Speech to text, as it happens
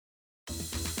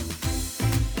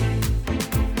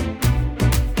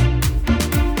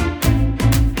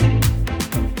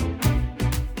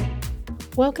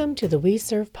Welcome to the We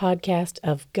Serve podcast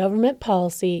of Government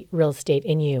Policy, Real Estate,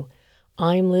 and You.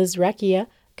 I'm Liz Recchia,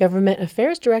 Government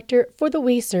Affairs Director for the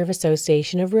We Serve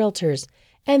Association of Realtors,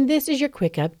 and this is your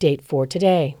quick update for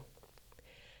today.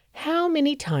 How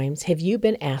many times have you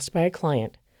been asked by a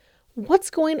client, what's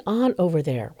going on over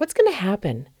there? What's going to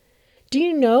happen? Do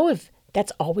you know if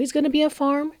that's always going to be a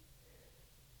farm?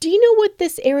 Do you know what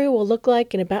this area will look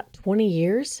like in about 20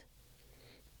 years?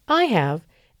 I have,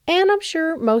 and I'm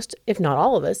sure most, if not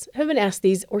all of us, have been asked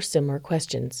these or similar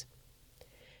questions.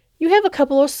 You have a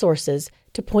couple of sources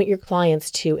to point your clients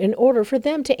to in order for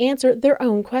them to answer their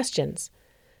own questions.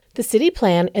 The City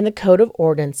Plan and the Code of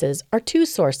Ordinances are two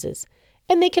sources,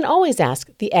 and they can always ask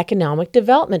the Economic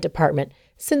Development Department,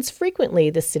 since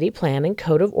frequently the City Plan and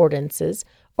Code of Ordinances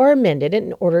are amended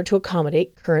in order to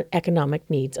accommodate current economic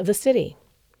needs of the city.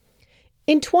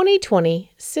 In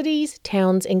 2020, cities,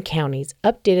 towns, and counties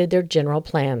updated their general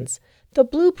plans, the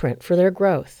blueprint for their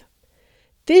growth.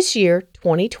 This year,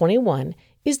 2021,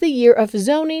 is the year of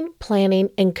zoning,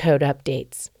 planning, and code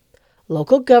updates.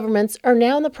 Local governments are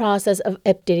now in the process of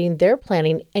updating their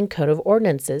planning and code of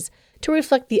ordinances to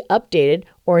reflect the updated,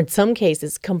 or in some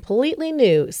cases, completely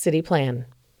new city plan.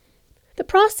 The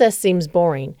process seems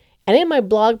boring, and in my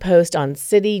blog post on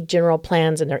city general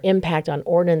plans and their impact on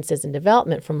ordinances and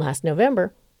development from last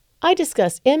November, I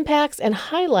discuss impacts and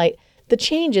highlight the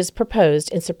changes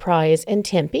proposed in Surprise and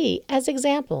Tempe as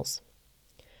examples.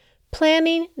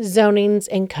 Planning, zonings,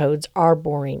 and codes are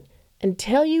boring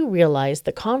until you realize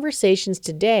the conversations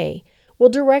today will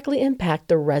directly impact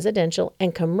the residential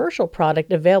and commercial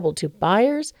product available to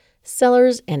buyers,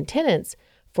 sellers, and tenants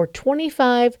for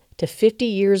 25 to 50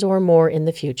 years or more in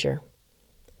the future.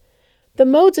 The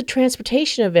modes of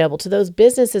transportation available to those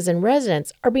businesses and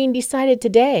residents are being decided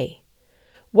today.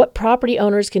 What property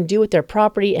owners can do with their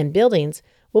property and buildings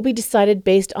will be decided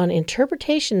based on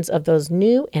interpretations of those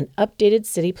new and updated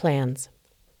city plans.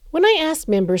 When I ask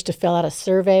members to fill out a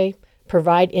survey,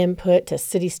 provide input to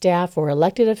city staff or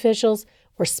elected officials,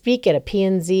 or speak at a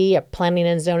P&Z, a Planning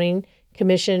and Zoning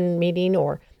Commission meeting,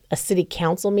 or a city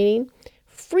council meeting,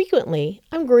 frequently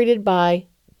I'm greeted by,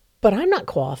 "But I'm not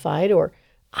qualified," or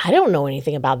 "I don't know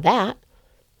anything about that."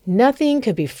 Nothing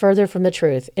could be further from the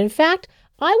truth. In fact,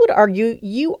 I would argue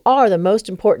you are the most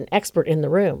important expert in the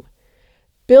room.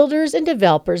 Builders and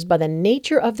developers, by the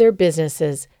nature of their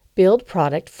businesses, build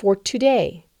product for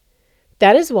today.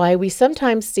 That is why we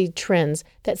sometimes see trends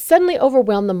that suddenly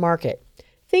overwhelm the market.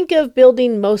 Think of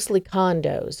building mostly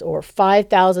condos, or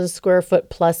 5,000 square foot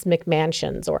plus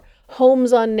McMansions, or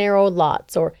homes on narrow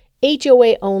lots, or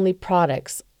HOA-only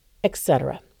products,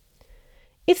 etc.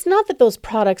 It's not that those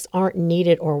products aren't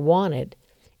needed or wanted.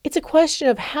 It's a question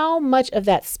of how much of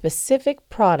that specific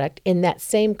product in that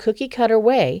same cookie-cutter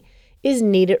way is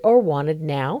needed or wanted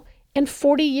now and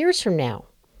 40 years from now.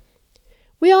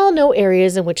 We all know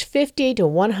areas in which 50 to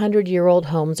 100-year-old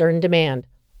homes are in demand,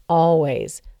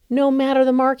 always, no matter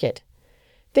the market.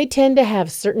 They tend to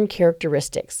have certain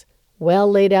characteristics: well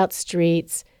laid out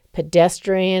streets,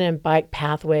 pedestrian and bike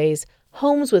pathways,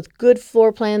 homes with good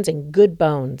floor plans and good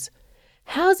bones.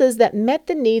 Houses that met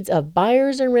the needs of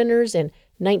buyers and renters in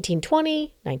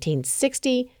 1920,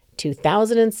 1960,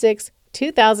 2006,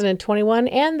 2021,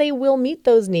 and they will meet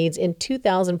those needs in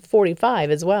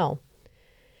 2045 as well.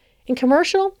 In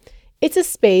commercial, it's a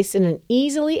space in an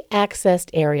easily accessed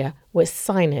area with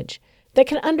signage that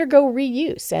can undergo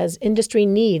reuse as industry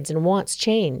needs and wants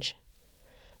change.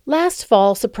 Last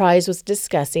fall, Surprise was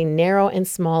discussing narrow and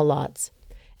small lots.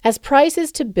 As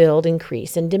prices to build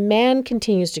increase and demand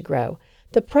continues to grow,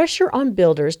 the pressure on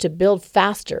builders to build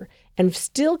faster and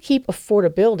still keep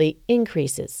affordability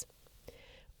increases.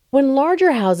 When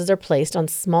larger houses are placed on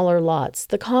smaller lots,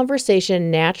 the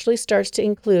conversation naturally starts to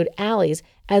include alleys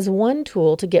as one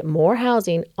tool to get more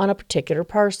housing on a particular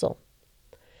parcel.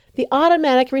 The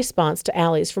automatic response to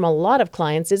alleys from a lot of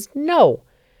clients is no.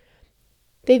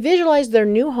 They visualize their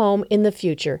new home in the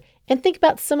future and think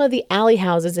about some of the alley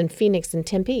houses in Phoenix and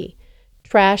Tempe.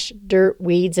 Trash, dirt,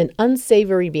 weeds, and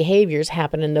unsavory behaviors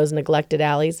happen in those neglected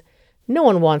alleys. No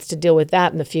one wants to deal with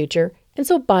that in the future, and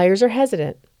so buyers are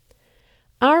hesitant.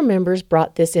 Our members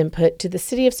brought this input to the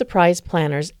City of Surprise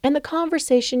planners, and the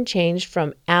conversation changed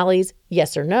from alleys,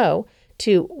 yes or no,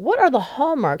 to what are the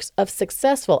hallmarks of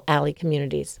successful alley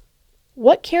communities?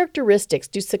 What characteristics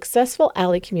do successful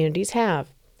alley communities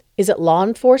have? Is it law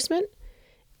enforcement?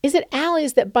 Is it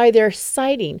alleys that by their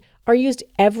siting are used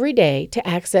every day to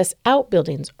access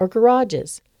outbuildings or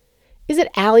garages? Is it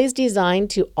alleys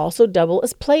designed to also double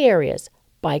as play areas,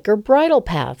 bike or bridle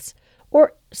paths,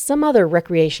 or some other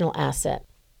recreational asset?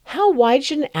 How wide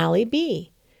should an alley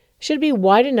be? Should it be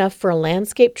wide enough for a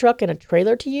landscape truck and a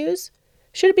trailer to use?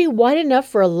 Should it be wide enough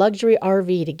for a luxury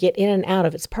RV to get in and out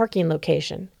of its parking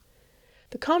location?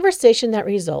 The conversation that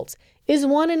results is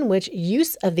one in which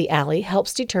use of the alley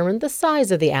helps determine the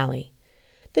size of the alley.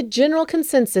 The general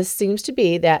consensus seems to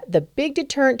be that the big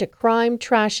deterrent to crime,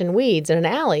 trash, and weeds in an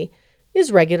alley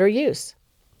is regular use.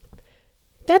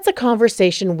 That's a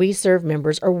conversation We Serve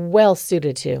members are well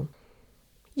suited to.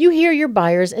 You hear your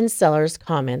buyers and sellers'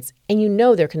 comments, and you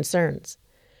know their concerns.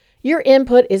 Your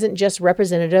input isn't just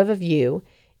representative of you,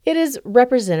 it is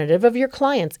representative of your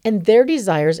clients and their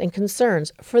desires and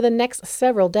concerns for the next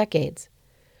several decades.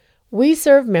 We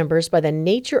Serve members, by the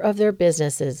nature of their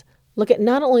businesses, look at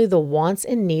not only the wants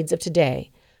and needs of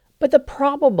today, but the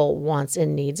probable wants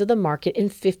and needs of the market in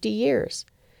 50 years.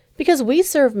 Because We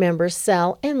Serve members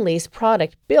sell and lease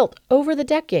product built over the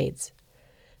decades.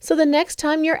 So the next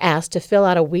time you're asked to fill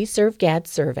out a We Serve GAD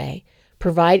survey,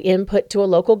 provide input to a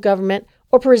local government,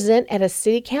 or present at a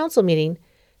city council meeting,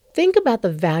 think about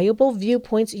the valuable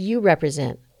viewpoints you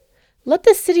represent. Let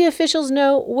the city officials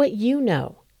know what you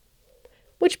know.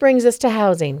 Which brings us to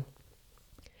housing.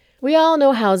 We all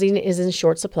know housing is in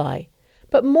short supply,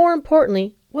 but more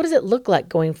importantly, what does it look like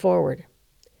going forward?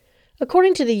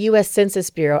 According to the U.S. Census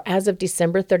Bureau, as of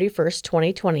December 31st,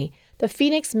 2020, the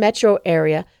Phoenix metro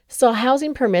area saw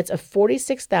housing permits of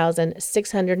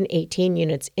 46,618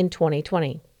 units in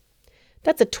 2020.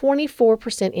 That's a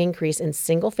 24% increase in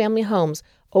single-family homes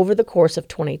over the course of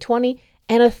 2020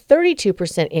 and a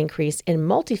 32% increase in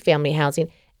multifamily housing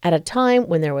at a time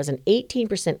when there was an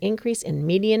 18% increase in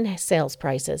median sales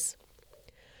prices.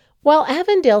 While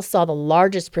Avondale saw the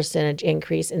largest percentage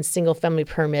increase in single-family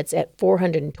permits at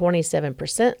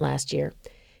 427% last year,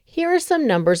 here are some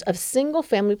numbers of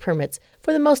single-family permits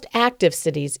for the most active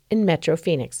cities in Metro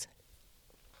Phoenix.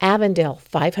 Avondale,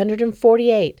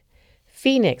 548.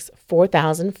 Phoenix,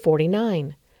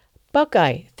 4,049.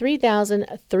 Buckeye,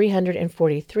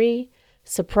 3,343.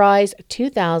 Surprise,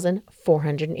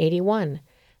 2,481.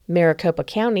 Maricopa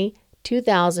County,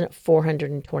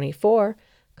 2,424.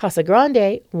 Casa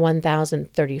Grande,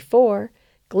 1,034.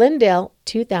 Glendale,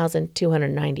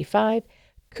 2,295.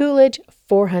 Coolidge,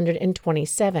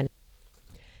 427.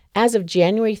 As of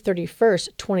January 31st,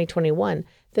 2021,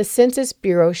 the Census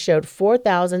Bureau showed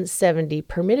 4,070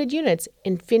 permitted units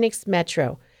in Phoenix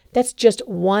Metro. That's just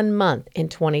 1 month in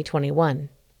 2021.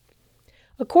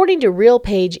 According to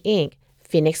RealPage Inc.,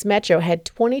 Phoenix Metro had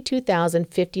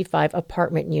 22,055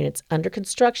 apartment units under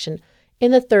construction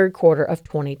in the third quarter of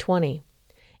 2020.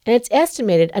 And it's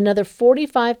estimated another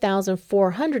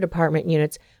 45,400 apartment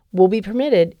units will be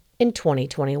permitted in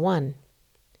 2021.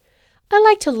 I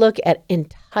like to look at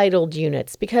entitled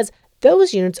units because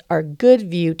those units are a good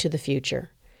view to the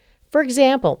future. For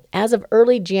example, as of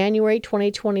early January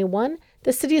 2021,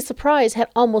 the city of Surprise had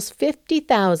almost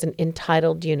 50,000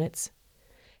 entitled units.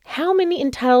 How many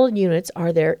entitled units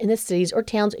are there in the cities or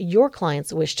towns your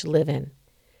clients wish to live in?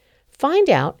 Find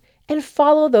out and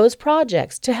follow those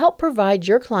projects to help provide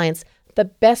your clients the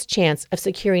best chance of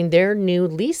securing their new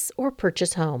lease or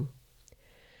purchase home.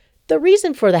 The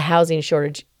reason for the housing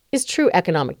shortage is true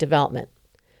economic development.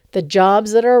 The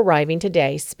jobs that are arriving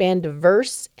today span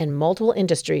diverse and multiple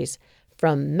industries,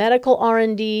 from medical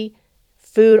R&D,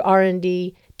 food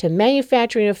R&D, to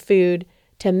manufacturing of food,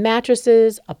 to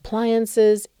mattresses,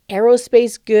 appliances,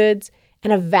 aerospace goods,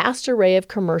 and a vast array of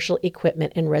commercial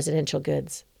equipment and residential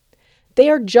goods. They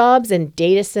are jobs in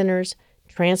data centers,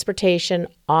 transportation,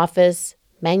 office,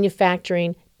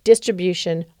 manufacturing,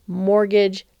 distribution,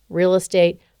 mortgage, real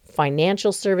estate,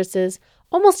 financial services,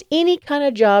 almost any kind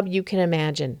of job you can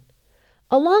imagine.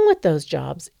 Along with those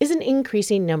jobs is an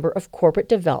increasing number of corporate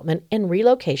development and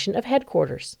relocation of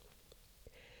headquarters.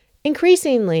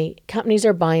 Increasingly, companies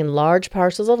are buying large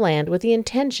parcels of land with the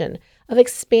intention of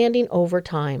expanding over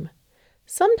time.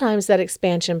 Sometimes that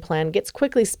expansion plan gets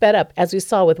quickly sped up, as we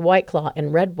saw with White Claw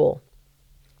and Red Bull.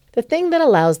 The thing that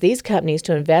allows these companies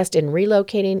to invest in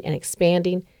relocating and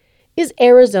expanding is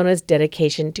Arizona's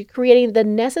dedication to creating the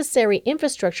necessary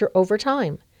infrastructure over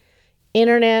time: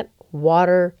 internet,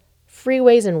 water,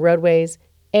 freeways and roadways,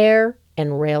 air,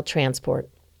 and rail transport,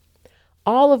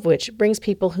 all of which brings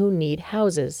people who need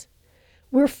houses.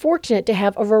 We're fortunate to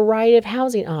have a variety of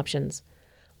housing options.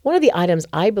 One of the items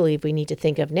I believe we need to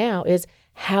think of now is,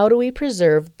 how do we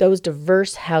preserve those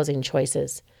diverse housing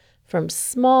choices? From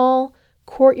small,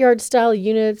 courtyard-style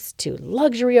units to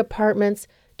luxury apartments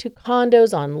to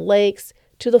condos on lakes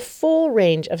to the full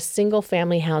range of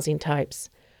single-family housing types: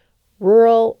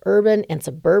 rural, urban, and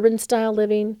suburban-style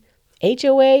living,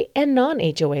 HOA, and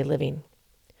non-HOA living.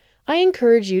 I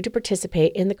encourage you to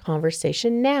participate in the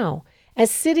conversation now, as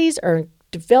cities are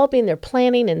developing their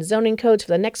planning and zoning codes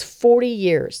for the next 40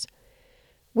 years.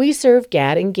 We Serve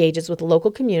GAD engages with local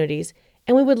communities,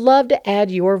 and we would love to add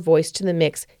your voice to the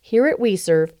mix here at We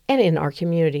Serve and in our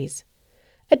communities.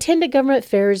 Attend a government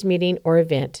affairs meeting or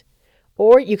event,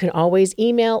 or you can always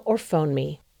email or phone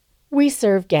me. We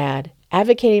Serve GAD,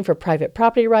 advocating for private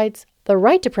property rights, the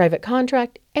right to private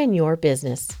contract, and your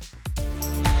business.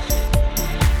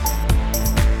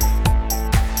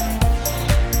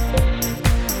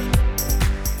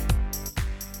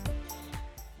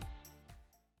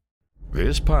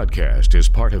 This podcast is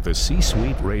part of the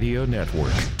C-Suite Radio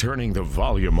Network, turning the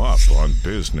volume up on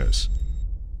business.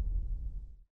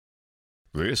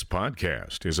 This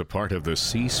podcast is a part of the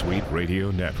C-Suite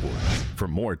Radio Network. For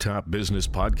more top business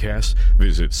podcasts,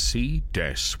 visit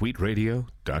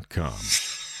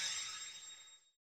c-suiteradio.com.